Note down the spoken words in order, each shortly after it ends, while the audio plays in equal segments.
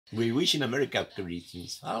We wish in America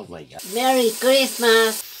Christmas. Oh my God. Merry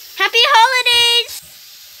Christmas. Happy holidays.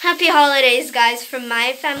 Happy holidays, guys, from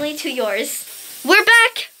my family to yours. We're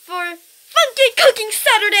back for Funky Cooking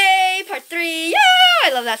Saturday, part 3. Yeah,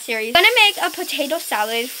 I love that series. I'm gonna make a potato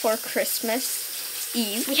salad for Christmas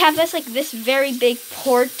Eve. We have this very big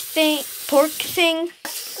pork thing.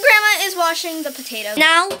 Grandma is washing the potatoes.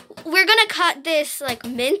 Now we're gonna cut this like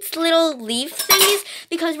minced little leaf thingies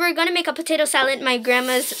because we're gonna make a potato salad. My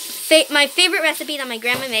favorite recipe that my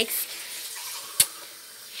grandma makes.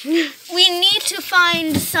 We need to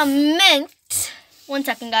find some mint. 1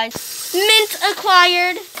 second, guys. Mint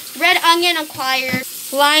acquired, red onion acquired,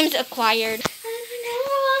 limes acquired.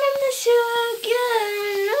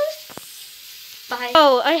 Bye.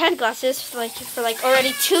 Oh, I had glasses for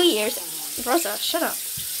already 2 years. Rosa, shut up.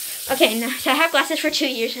 Okay, now so I have glasses for 2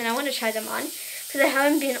 years and I want to try them on because I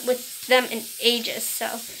haven't been with them in ages.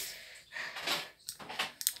 So,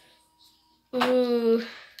 ooh,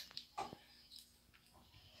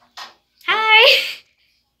 hi,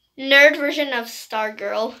 nerd version of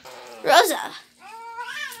Stargirl, Rosa.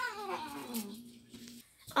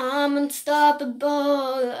 I'm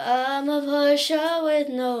unstoppable. I'm a pusher with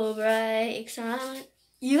no brakes.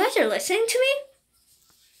 You guys are listening to me?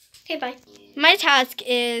 Okay, bye. My task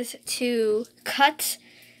is to cut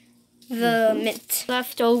the mint.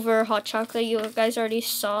 Leftover hot chocolate. You guys already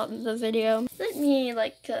saw the video. Let me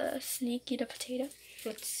sneak eat a potato.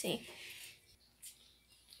 Let's see.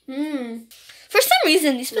 For some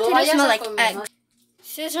reason, these potatoes smell like egg.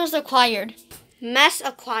 Scissors acquired. Mess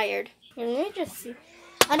acquired. Let me just see.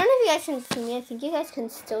 I don't know if you guys can see me. I think you guys can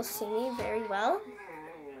still see me very well.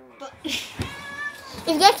 But if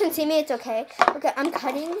you guys can see me, it's okay. Okay, I'm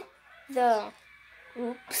cutting the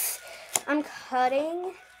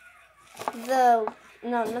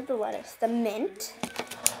no, not the lettuce, the mint.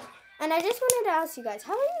 And I just wanted to ask you guys,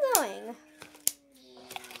 how are you going?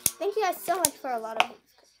 Thank you guys so much for a lot of,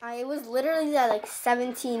 I was literally at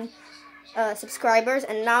 17 subscribers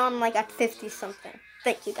and now I'm at 50 something.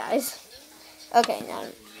 Thank you guys. Okay, now.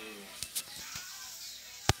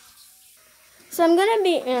 So I'm going to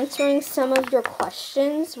be answering some of your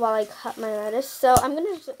questions while I cut my lettuce. So I'm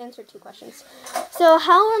going to answer 2 questions. So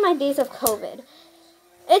how are my days of COVID?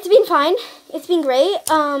 It's been fine. It's been great.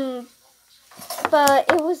 But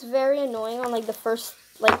it was very annoying on the first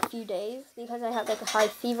few days because I had a high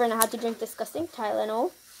fever and I had to drink disgusting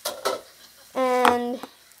Tylenol. And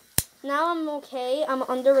now I'm okay. I'm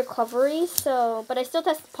under recovery, but I still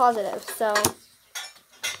tested positive. So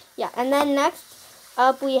yeah, and then next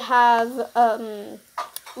up we have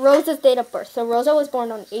Rosa's date of birth. So Rosa was born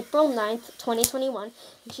on April 9th, 2021.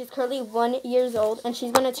 And she's currently 1 year old and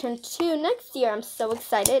she's going to turn 2 next year. I'm so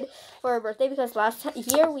excited for her birthday because last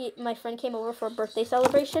year my friend came over for a birthday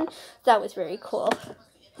celebration. That was very cool.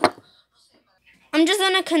 I'm just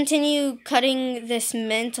going to continue cutting this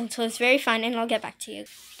mint until it's very fine and I'll get back to you.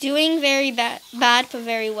 Doing very bad but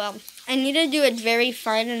very well. I need to do it very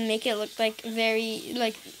fine and make it look very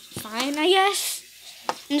fine, I guess.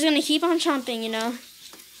 I'm just going to keep on chomping, you know.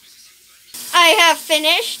 I have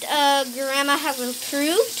finished. Grandma has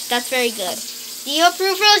approved. That's very good. Do you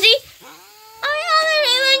approve, Rosie? I haven't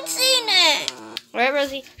even seen it. All right,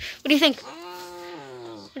 Rosie. What do you think?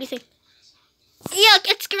 What do you think? Yuck,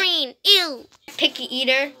 it's green. Ew. Picky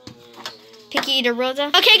eater. Picky eater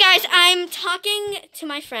Rosa. Okay, guys, I'm talking to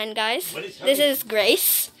my friend, guys. This is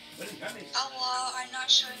Grace. Oh, well, I'm not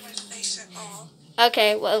showing my face at all.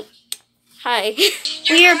 Okay, well, hi.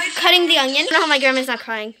 We are cutting the onion. I don't know how my grandma's not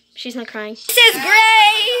crying. She's not crying. This is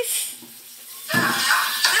Grace!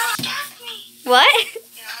 What?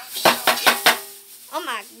 Oh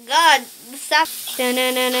my god. Stop.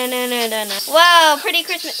 Wow, pretty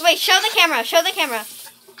Christmas. Wait, show the camera. Show the camera.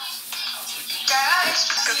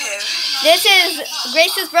 This is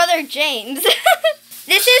Grace's brother, James.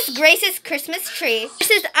 This is Grace's Christmas tree.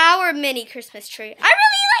 This is our mini Christmas tree. I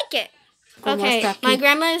really like it. Okay, my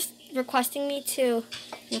grandma is requesting me to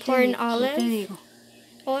pour in olive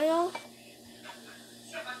oil.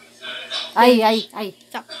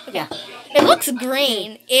 Stop. Okay. Yeah. It looks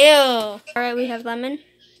green. Ew. Alright, we have lemon.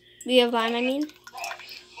 We have lime, I mean.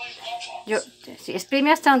 Sí,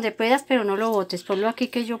 exprime hasta donde puedas, pero no lo botes. Ponlo aquí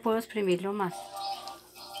que yo puedo exprimirlo más.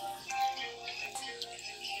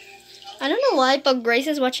 I don't know why, but Grace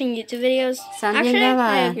is watching YouTube videos. Actually,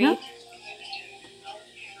 I agree. ¿No?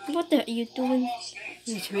 What are you doing?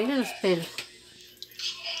 Mira los pelos.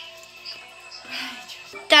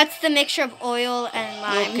 That's the mixture of oil and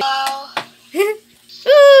lime. Wow.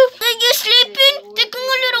 Ooh, are you sleeping? Taking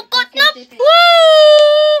a little cut nap? Woo!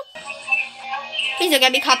 Please don't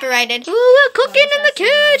get me copyrighted. Ooh, we're cooking in the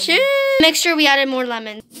kitchen. Mixture, we added more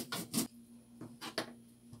lemon.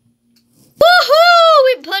 Woohoo!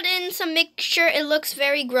 We put in some mixture. It looks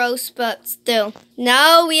very gross, but still.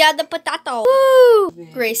 Now we add the potato. Woo!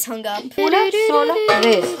 Grace hung up. Una sola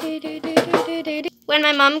vez. When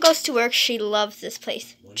my mom goes to work, she loves this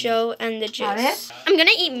place. Joe and the Juice. I'm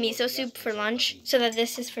gonna eat miso soup for lunch so that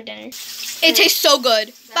this is for dinner. It tastes so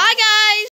good. Bye, guys!